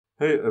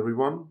Hey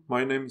everyone,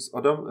 my name is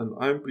Adam and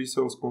I am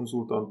pre-sales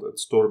consultant at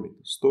Stormit.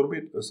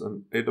 Stormit as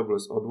an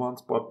AWS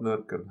Advanced partner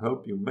can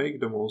help you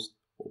make the most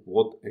of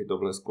what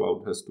AWS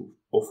Cloud has to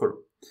offer.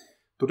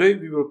 Today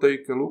we will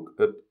take a look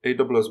at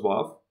AWS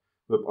WAF,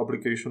 Web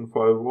Application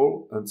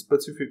Firewall, and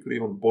specifically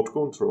on bot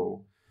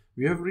control.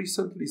 We have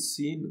recently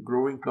seen a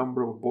growing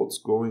number of bots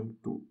going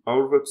to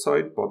our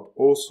website but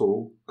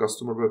also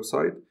customer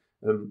website,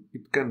 and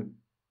it can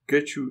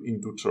get you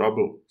into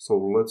trouble. So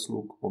let's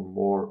look on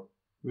more.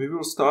 We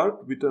will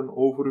start with an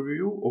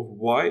overview of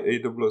why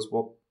AWS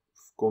WAF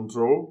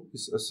Control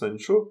is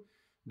essential.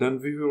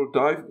 Then we will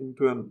dive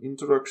into an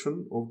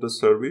introduction of the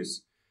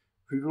service.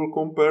 We will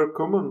compare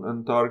common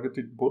and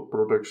targeted bot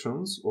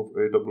protections of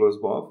AWS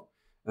WAF.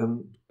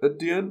 And at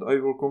the end, I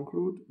will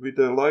conclude with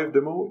a live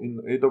demo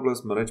in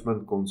AWS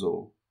Management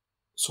Console.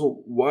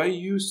 So why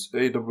use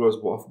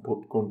AWS WAF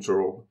Bot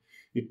Control?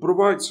 It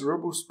provides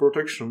robust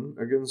protection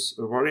against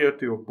a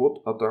variety of bot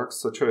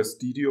attacks such as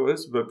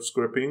DDoS, web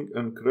scraping,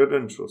 and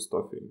credential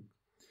stuffing.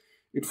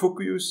 It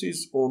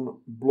focuses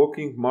on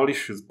blocking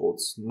malicious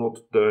bots, not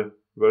the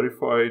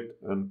verified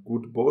and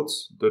good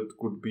bots that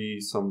could be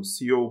some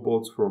SEO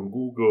bots from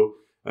Google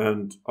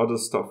and other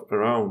stuff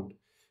around.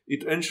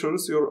 It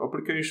ensures your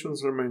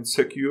applications remain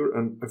secure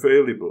and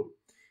available.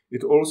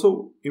 It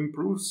also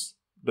improves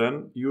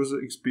then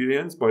user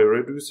experience by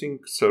reducing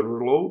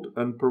server load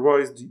and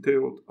provides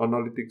detailed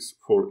analytics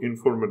for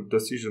informed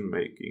decision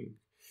making.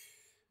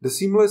 The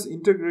seamless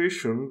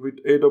integration with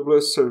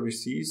AWS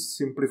services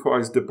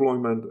simplifies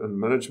deployment and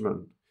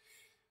management.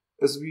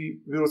 As we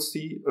will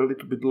see a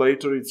little bit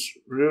later, it's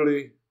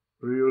really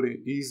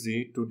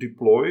easy to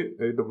deploy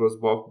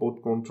AWS WAF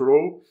Bot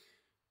Control.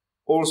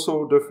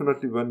 Also,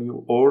 definitely when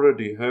you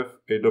already have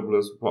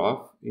AWS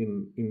WAF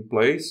in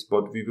place,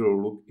 but we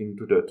will look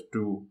into that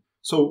too.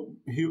 So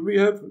here we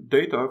have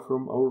data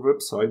from our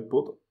website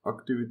bot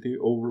activity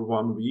over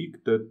 1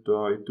 week that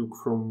I took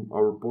from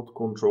our bot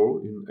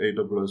control in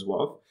AWS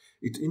WAF.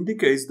 It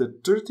indicates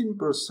that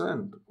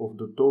 13% of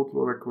the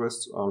total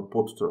requests are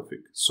bot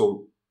traffic.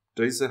 So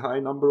there is a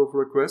high number of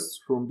requests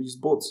from these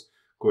bots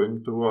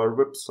going to our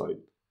website.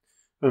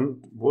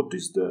 And what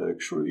is the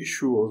actual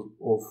issue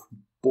of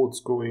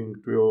bots going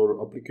to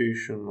your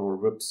application or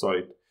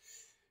website?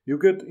 You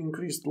get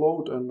increased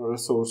load and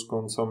resource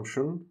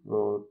consumption,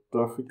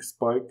 traffic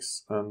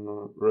spikes,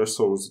 and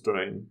resource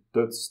drain.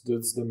 That's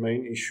the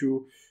main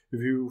issue.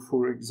 If you,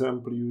 for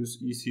example, use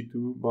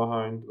EC2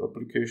 behind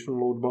application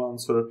load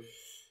balancer,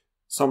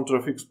 some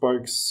traffic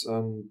spikes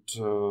and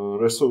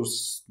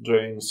resource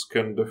drains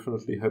can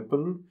definitely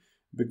happen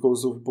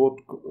because of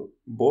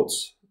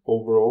bots.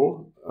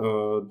 Overall,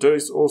 there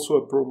is also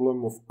a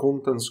problem of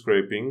content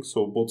scraping,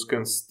 so bots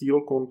can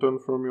steal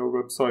content from your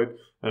website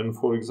and,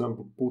 for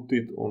example, put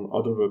it on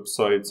other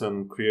websites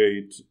and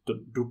create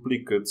the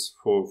duplicates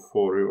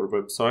for your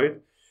website.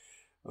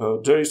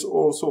 There is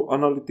also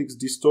analytics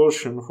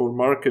distortion for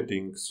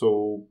marketing,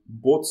 so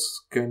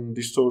bots can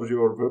distort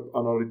your web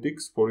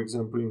analytics. For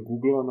example, in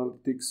Google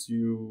Analytics,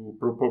 you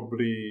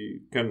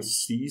probably can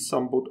see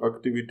some bot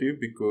activity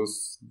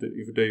because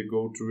if they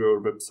go to your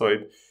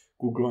website,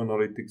 Google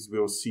Analytics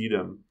will see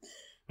them.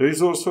 There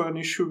is also an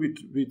issue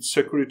with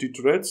security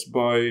threats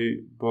by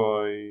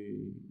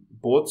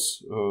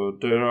bots.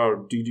 There are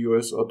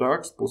DDoS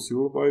attacks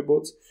possible by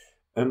bots,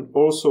 and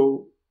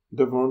also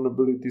the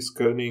vulnerability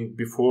scanning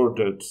before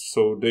that.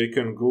 So they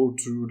can go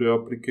through the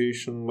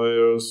application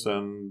layers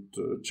and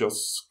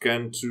just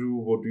scan through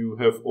what you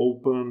have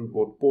open,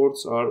 what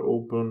ports are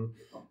open,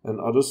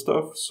 and other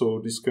stuff. So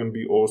this can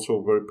be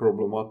also very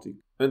problematic.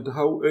 And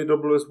how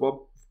AWS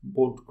WAF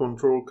Bot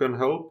Control can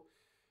help?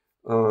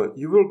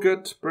 You will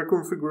get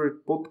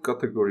pre-configured bot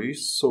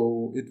categories,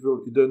 so it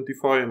will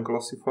identify and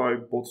classify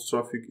bot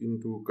traffic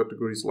into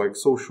categories like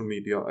social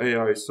media,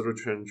 AI,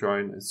 search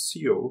engine, and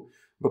SEO,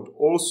 but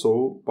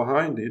also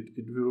behind it,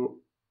 it will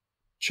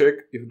check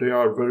if they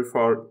are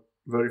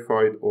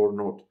verified or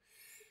not.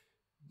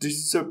 This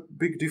is a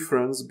big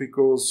difference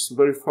because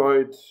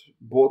verified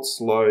bots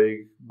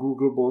like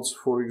Google bots,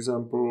 for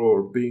example,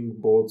 or Bing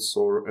bots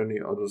or any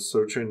other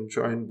search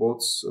engine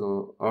bots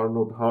are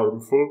not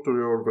harmful to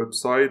your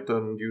website,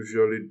 and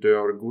usually they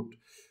are good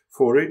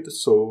for it.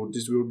 So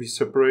this will be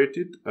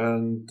separated,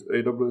 and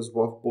AWS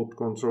WAF Bot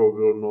Control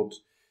will not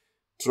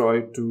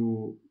try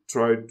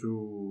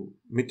to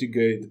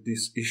mitigate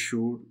this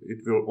issue.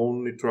 It will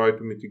only try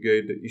to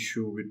mitigate the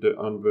issue with the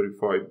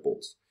unverified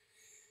bots.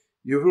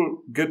 You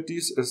will get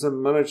this as a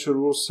managed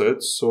rule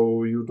set,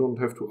 so you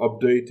don't have to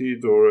update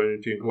it or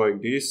anything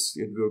like this.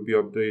 It will be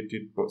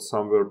updated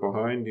somewhere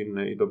behind in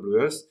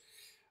AWS.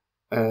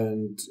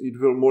 And it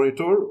will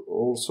monitor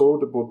also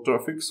the bot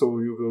traffic, so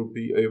you will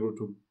be able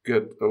to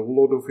get a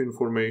lot of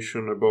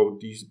information about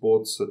these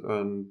bots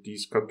and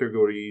these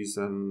categories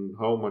and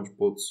how much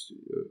bots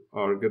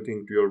are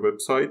getting to your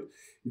website.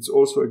 It's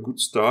also a good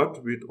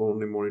start with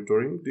only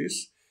monitoring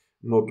this,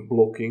 not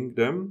blocking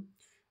them.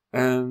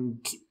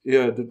 And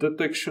yeah, the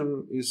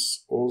detection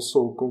is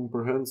also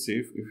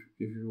comprehensive.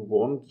 If you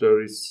want,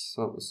 there is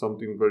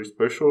something very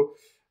special.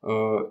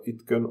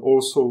 It can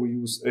also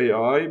use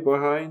AI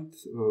behind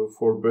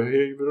for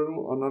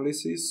behavioral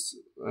analysis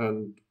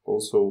and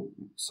also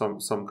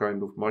some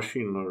kind of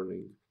machine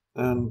learning.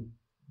 And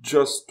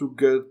just to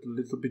get a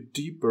little bit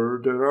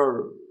deeper,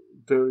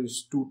 there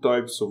is two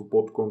types of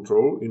bot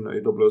control in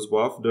AWS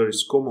WAF. There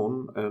is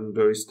common and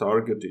there is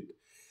targeted.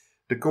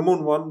 The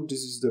common one, this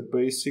is the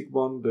basic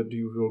one that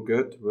you will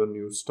get when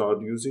you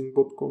start using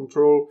bot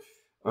control.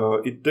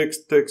 It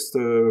detects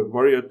a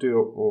variety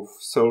of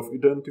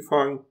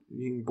self-identifying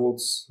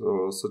bots,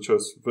 such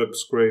as web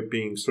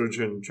scraping, search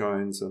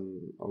engines,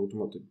 and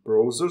automated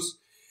browsers.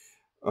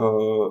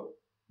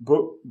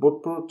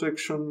 Bot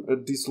protection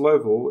at this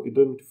level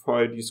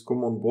identify these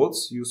common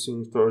bots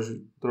using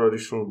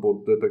traditional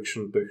bot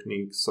detection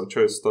techniques such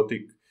as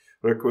static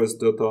request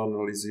data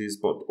analysis,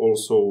 but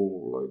also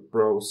like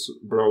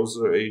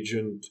browser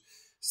agent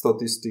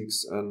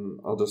statistics and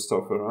other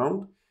stuff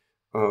around.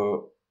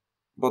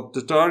 But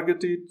the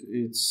targeted,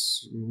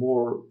 it's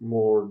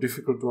more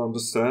difficult to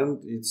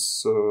understand.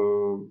 It's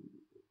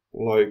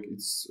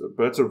it's a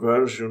better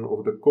version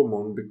of the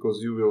common,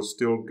 because you will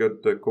still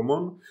get the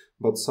common,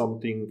 but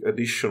something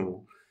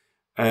additional.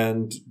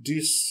 And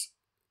this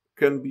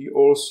can be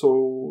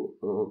also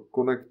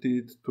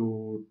connected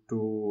to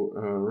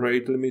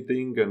rate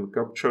limiting and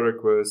captcha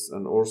requests,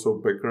 and also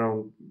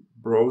background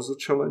browser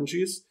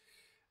challenges.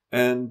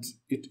 And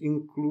it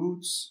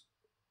includes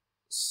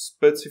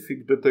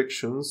specific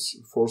detections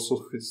for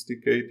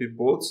sophisticated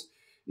bots.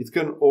 It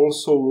can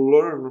also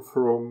learn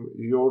from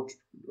your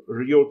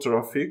real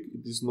traffic.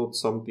 It is not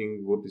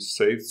something what is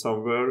saved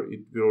somewhere.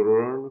 It will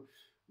learn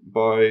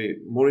by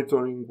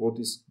monitoring what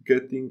is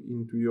getting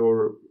into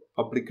your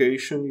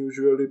application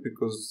usually,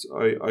 because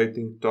I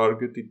think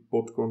targeted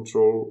bot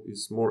control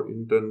is more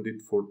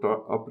intended for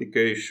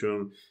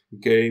application,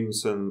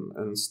 games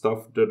and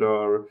stuff that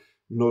are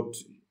not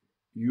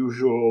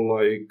usual,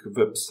 like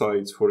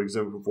websites, for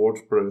example,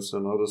 WordPress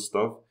and other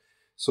stuff.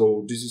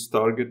 So this is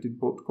targeted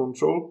bot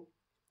control,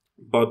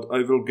 but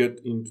I will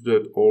get into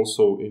that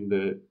also in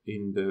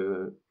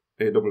the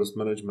AWS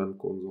Management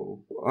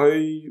Console.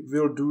 I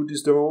will do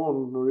this demo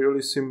on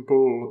really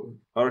simple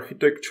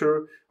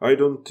architecture. I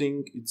don't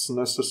think it's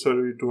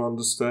necessary to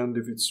understand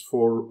if it's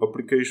for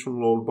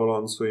application load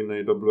balancer in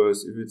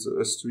AWS, if it's a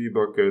S3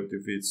 bucket,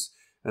 if it's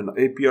an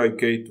API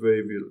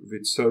gateway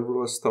with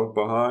serverless stuff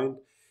behind.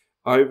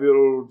 I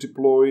will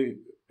deploy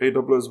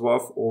AWS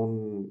WAF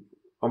on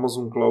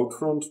Amazon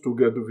CloudFront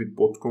together with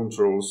bot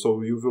control.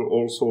 So you will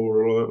also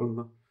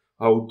learn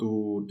how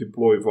to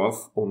deploy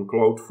WAF on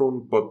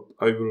CloudFront, but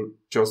I will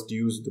just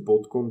use the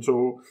bot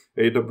control.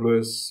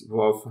 AWS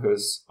WAF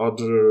has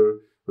other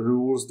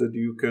rules that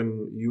you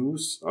can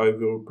use. I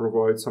will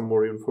provide some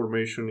more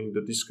information in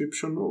the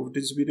description of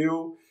this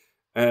video.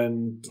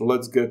 And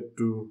let's get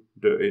to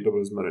the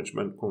AWS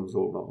Management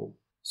Console now.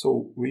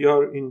 So we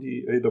are in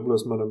the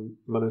AWS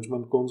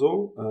Management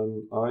Console,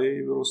 and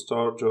I will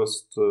start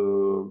just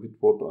with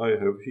what I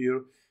have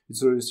here.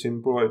 It's very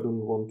simple. I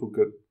don't want to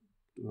get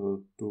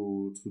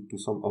to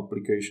some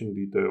application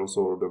details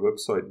or the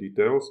website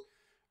details.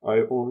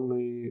 I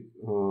only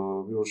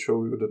will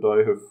show you that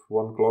I have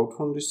one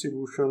CloudFront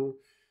distribution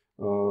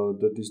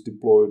that is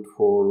deployed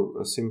for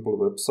a simple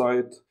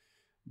website.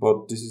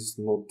 But this is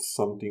not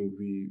something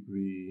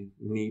we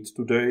need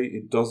today.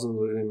 It doesn't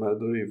really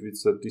matter if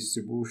it's a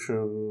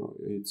distribution,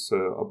 it's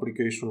an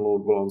application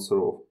load balancer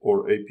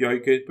or API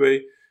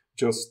gateway.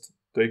 Just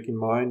take in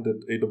mind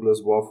that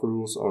AWS WAF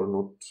rules are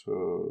not,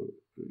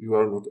 you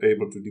are not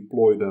able to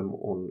deploy them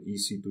on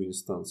EC2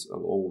 instance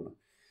alone.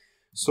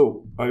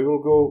 So I will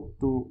go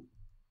to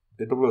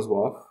AWS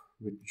WAF,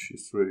 which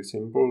is very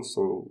simple.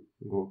 So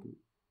go to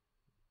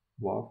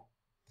WAF.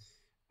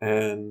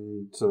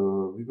 And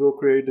we will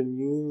create a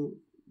new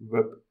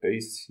web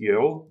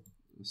ACL.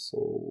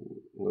 So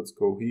let's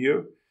go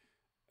here.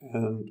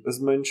 And as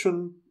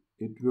mentioned,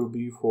 it will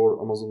be for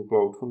Amazon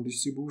CloudFront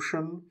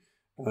distribution.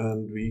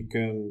 And we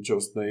can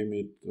just name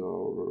it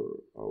our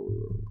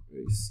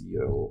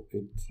ACL.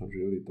 It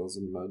really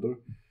doesn't matter.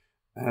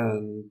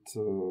 And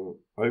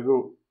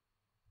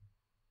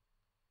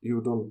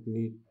you don't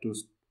need to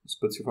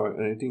specify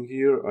anything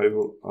here. I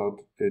will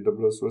add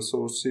AWS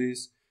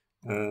resources,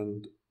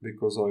 and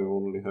because I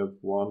only have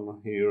one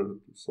here,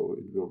 so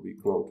it will be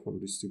CloudFront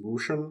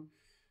distribution.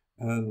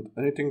 And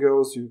anything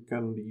else you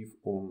can leave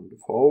on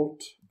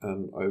default,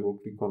 and I will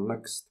click on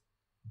next.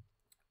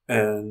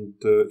 And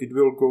it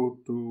will go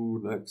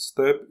to next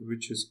step,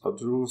 which is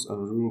add rules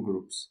and rule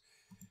groups.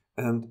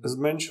 And as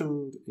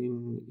mentioned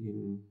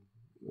in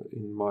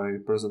my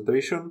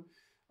presentation,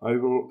 I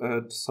will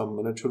add some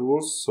manager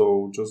rules.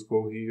 So just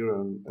go here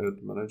and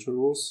add manager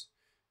rules.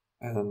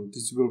 And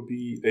this will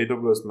be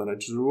AWS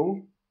manager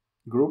rule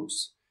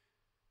groups.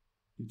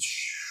 It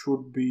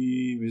should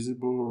be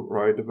visible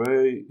right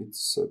away.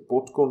 It's a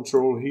bot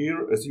control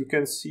here. As you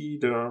can see,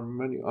 there are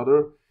many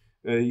other.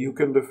 You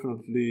can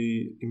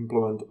definitely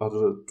implement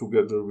other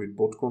together with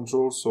bot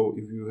control. So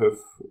if you have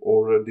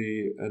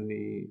already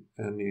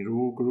any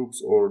rule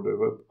groups or the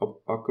web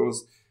ACLs,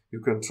 you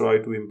can try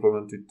to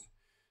implement it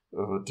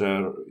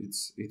there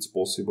it's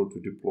possible to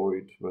deploy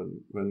it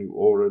when you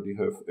already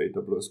have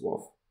AWS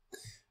WAF.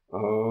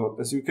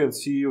 As you can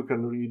see, you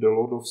can read a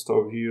lot of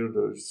stuff here.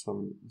 There's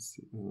some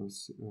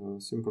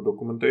simple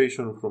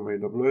documentation from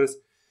AWS.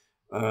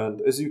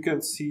 And as you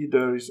can see,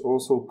 there is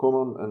also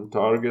common and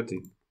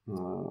targeted.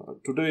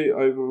 Today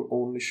I will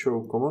only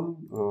show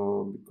common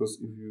because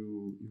if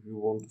you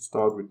want to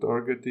start with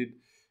targeted,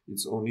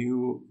 it's on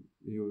you.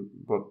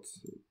 But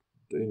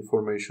the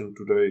information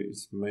today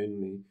is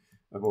mainly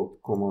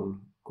about common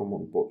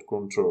bot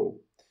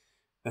control.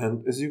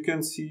 And as you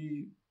can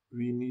see,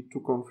 we need to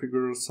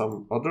configure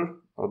some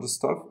other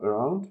stuff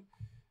around,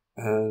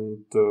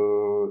 and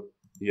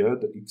yeah,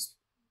 the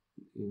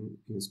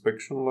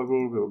inspection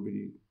level will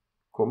be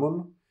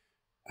common,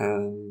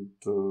 and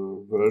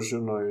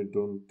version, I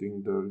don't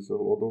think there is a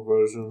lot of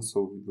versions,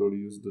 so we will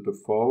use the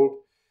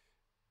default.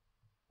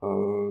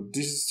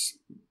 This is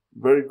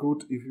very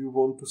good if you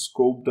want to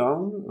scope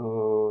down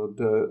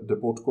the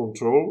bot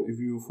control. If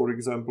you, for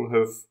example,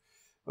 have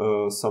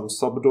some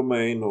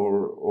subdomain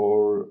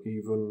or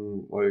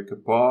even like a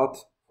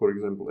path, for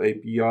example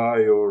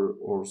API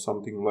or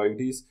something like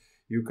this,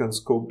 you can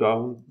scope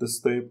down the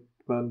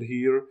statement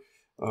here.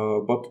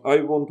 But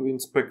I want to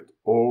inspect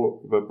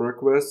all web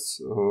requests.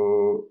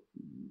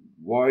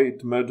 Why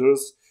it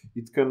matters?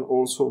 It can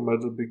also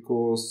matter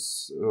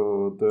because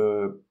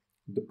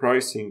the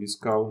pricing is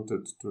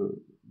counted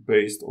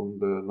based on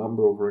the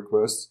number of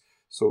requests.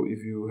 So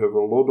if you have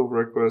a lot of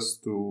requests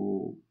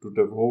to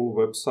the whole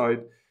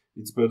website,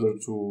 it's better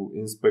to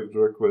inspect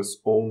requests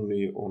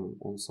only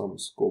on some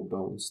scope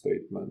down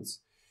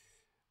statements.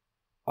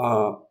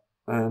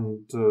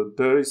 And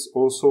there is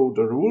also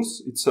the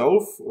rules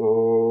itself.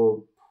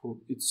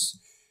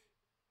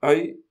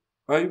 I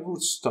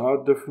would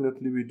start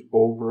definitely with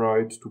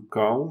override to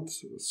count,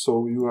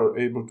 so you are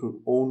able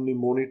to only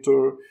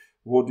monitor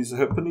what is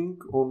happening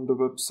on the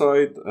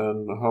website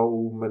and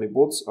how many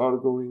bots are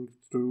going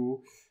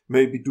through.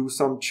 Maybe do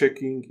some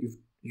checking if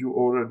you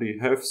already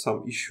have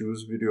some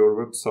issues with your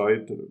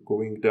website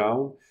going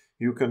down.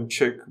 You can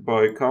check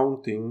by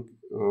counting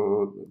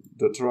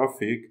the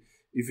traffic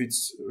if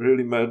it's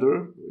really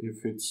matter,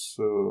 if it's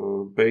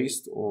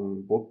based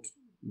on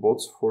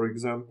bots, for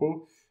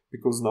example,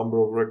 because number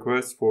of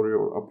requests for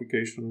your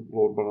application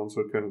load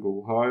balancer can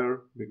go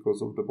higher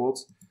because of the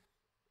bots.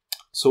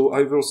 So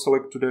I will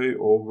select today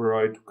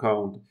override to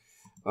count.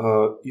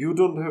 You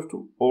don't have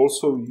to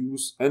also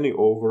use any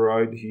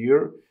override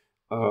here.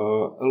 A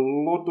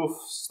lot of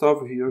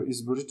stuff here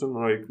is written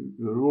like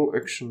rule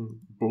action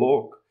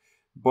block,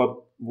 but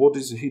what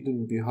is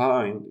hidden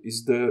behind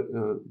is that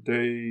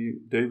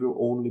they will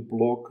only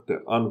block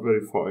the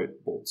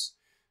unverified bots.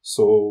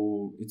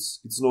 So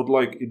it's not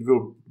like it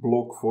will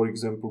block, for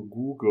example,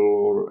 Google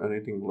or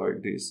anything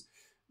like this.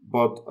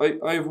 But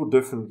I would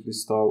definitely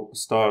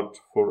start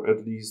for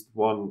at least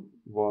one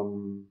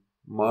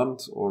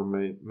month or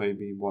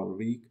maybe 1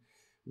 week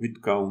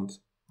with count.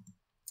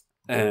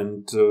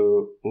 And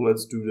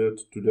let's do that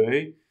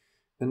today.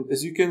 And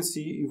as you can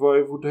see, if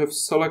I would have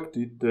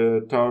selected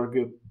the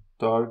target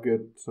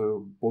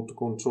bot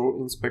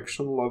control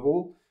inspection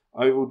level,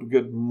 I would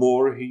get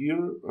more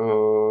here.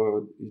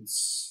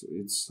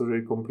 It's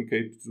very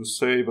complicated to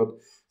say, but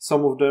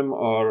some of them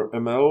are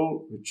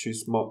ML, which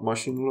is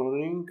machine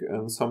learning,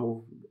 and some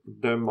of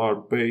them are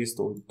based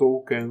on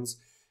tokens,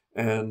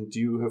 and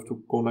you have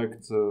to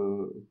connect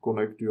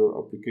your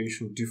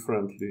application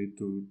differently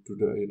to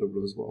the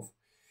AWS WAF.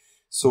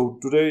 So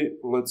today,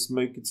 let's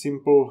make it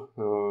simple.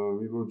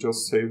 We will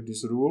just save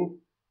this rule,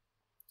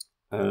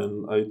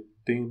 and I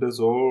think that's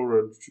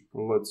all.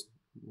 Let's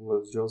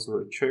just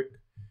recheck,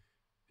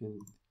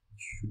 and it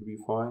should be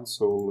fine.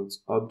 So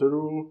let's add the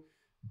rule.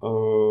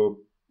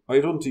 I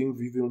don't think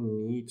we will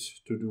need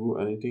to do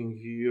anything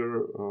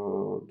here.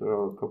 There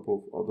are a couple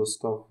of other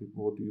stuff with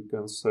what you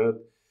can set.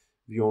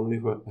 We only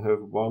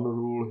have one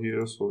rule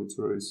here, so it's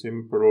very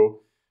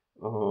simple.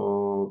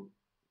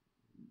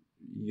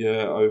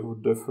 Yeah, I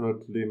would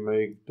definitely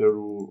make the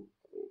rule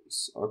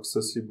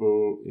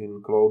accessible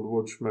in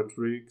CloudWatch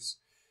metrics,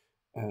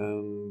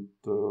 and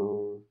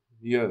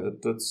yeah,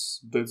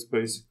 that's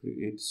basically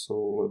it. So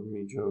let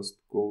me just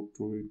go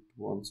through it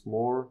once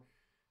more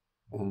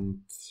and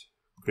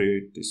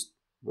create this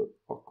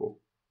webpack.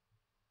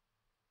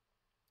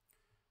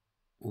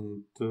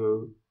 And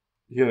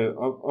yeah,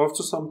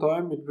 after some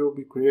time it will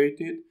be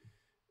created.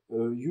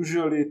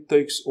 Usually it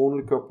takes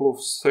only a couple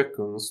of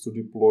seconds to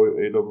deploy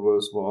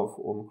AWS WAF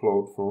on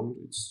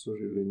CloudFront. It's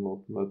really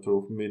not a matter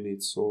of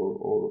minutes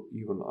or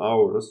even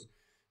hours,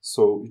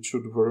 so it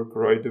should work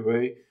right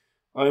away.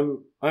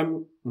 I'm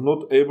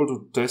not able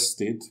to test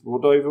it.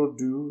 What I will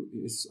do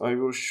is I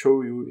will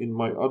show you in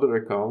my other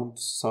account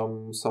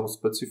some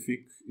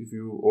specific, if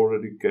you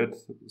already get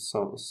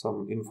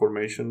some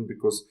information,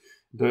 because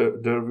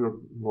there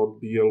will not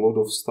be a lot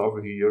of stuff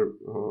here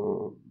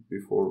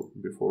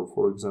before,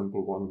 for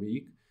example, 1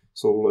 week.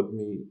 So let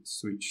me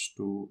switch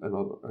to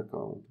another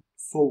account.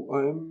 So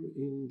I am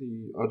in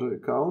the other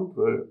account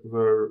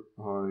where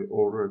I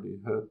already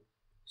had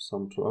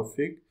some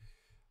traffic.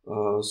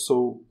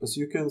 So as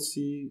you can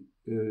see,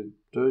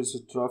 there is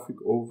a traffic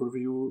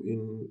overview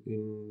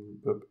in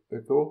Web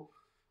Echo.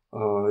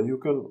 You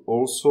can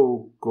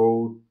also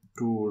go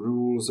to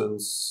rules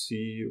and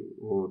see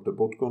the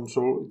bot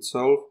control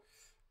itself,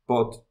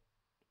 but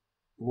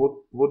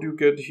what you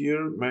get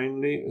here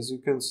mainly, as you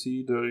can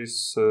see, there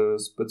is a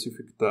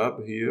specific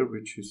tab here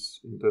which is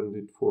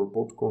intended for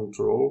bot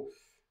control,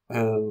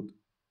 and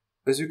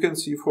as you can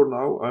see, for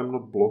now I'm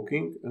not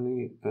blocking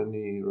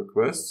any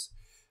requests,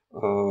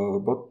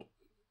 but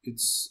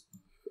it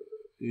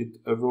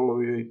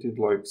evaluated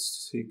like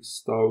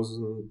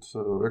 6,000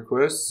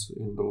 requests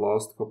in the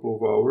last couple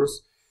of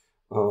hours.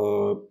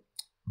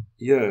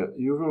 Yeah,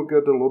 you will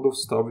get a lot of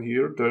stuff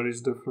here. There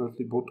is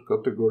definitely bot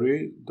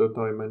category that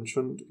I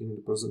mentioned in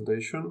the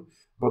presentation,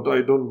 but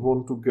I don't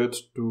want to get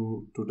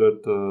to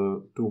that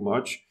too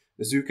much.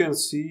 As you can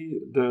see,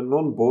 the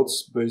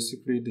non-bots,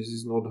 basically this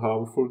is not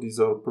harmful. These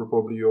are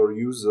probably your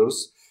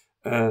users,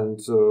 and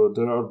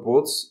there are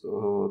bots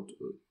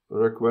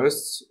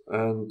requests,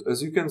 and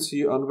as you can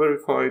see,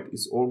 unverified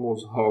is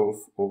almost half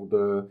of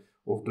the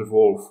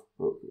WAF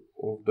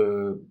of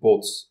the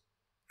bots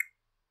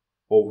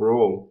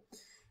overall.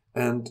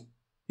 And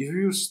if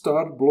you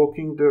start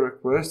blocking the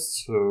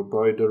requests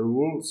by the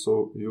rule,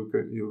 so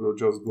you will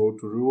just go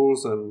to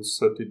rules and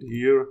set it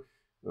here,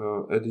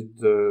 edit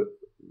the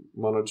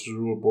manage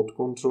rule bot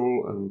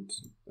control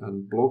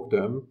and block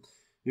them,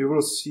 you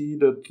will see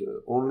that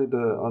only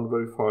the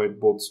unverified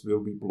bots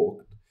will be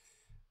blocked.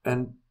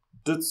 And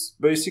that's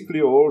basically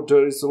all.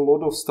 There is a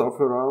lot of stuff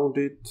around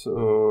it.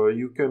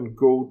 You can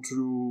go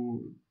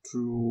through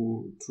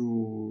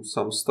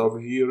some stuff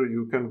here.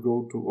 You can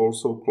go to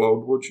also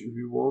CloudWatch if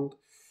you want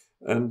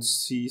and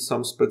see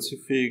some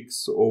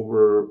specifics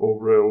over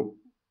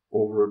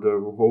the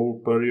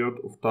whole period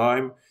of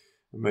time,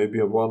 maybe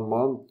 1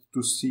 month,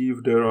 to see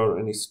if there are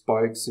any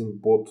spikes in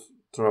bot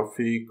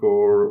traffic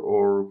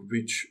or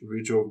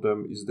which of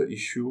them is the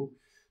issue.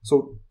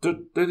 So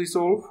that is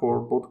all for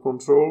bot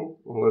control.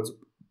 Let's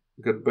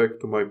get back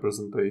to my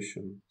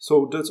presentation.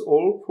 So that's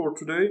all for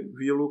today.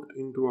 We looked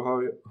into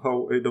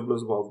how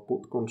AWS WAF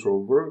Bot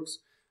Control works,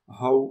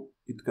 how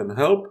it can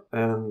help,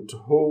 and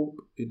hope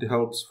it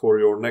helps for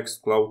your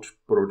next cloud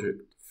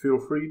project. Feel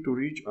free to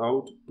reach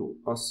out to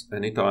us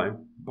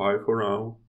anytime. Bye for now.